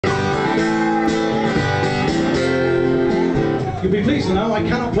You'll be pleased to know I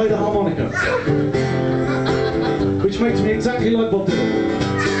cannot play the harmonica, which makes me exactly like Bob Dylan.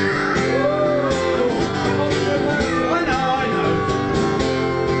 I know.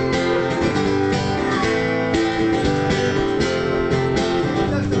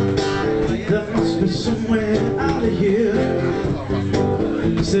 There must be somewhere out of here,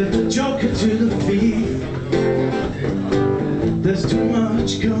 said the joker to the thief. There's too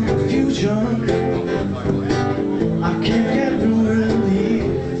much confusion, I can't get no relief.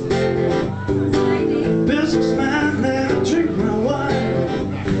 Businessman, there, drink my wine,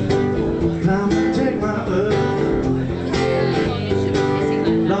 come and take my earth.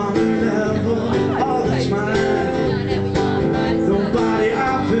 Long and level, all that's mine, nobody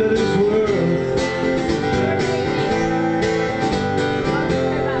I feel is worth.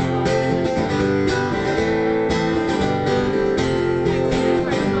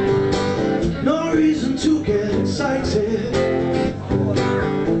 No reason to get excited,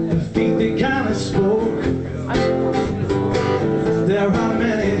 the feet they kinda spoke. There are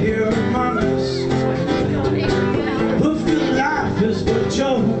many here among us who feel life is but a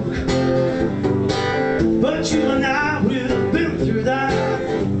joke. But you and I, we've been through that,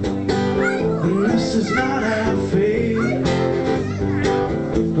 and this is not our fate.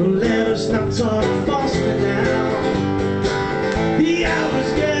 Let us not talk falsely now, the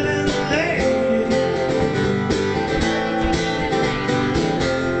hour's getting late.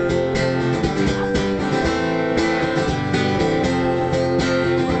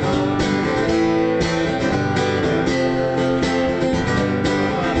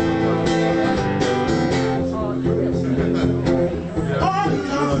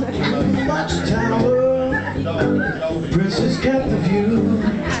 Watchtower, princess kept the view,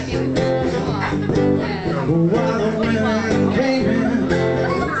 while the women came in,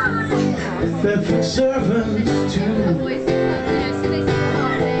 barefoot servants too.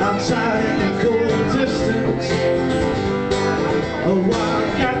 Outside in the cold distance, a wild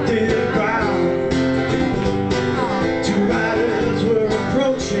captive ground, two riders were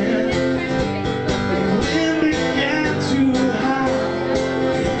approaching.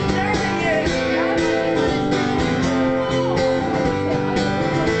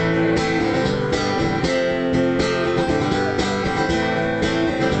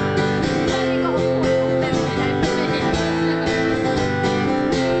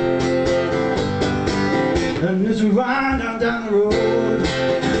 And as we ride down the road,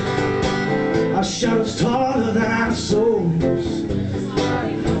 our shadows taller than our souls.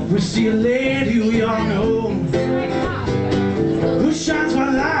 We see a lady we all know, who shines my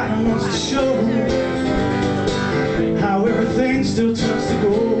light and wants to show how everything still turns to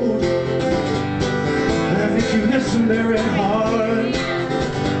gold. And if you listen very hard,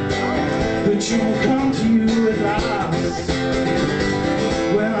 the truth will come to you at last.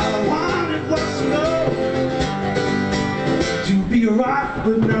 When I wanted was to know, to be a rock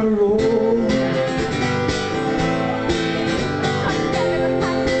but not a roll.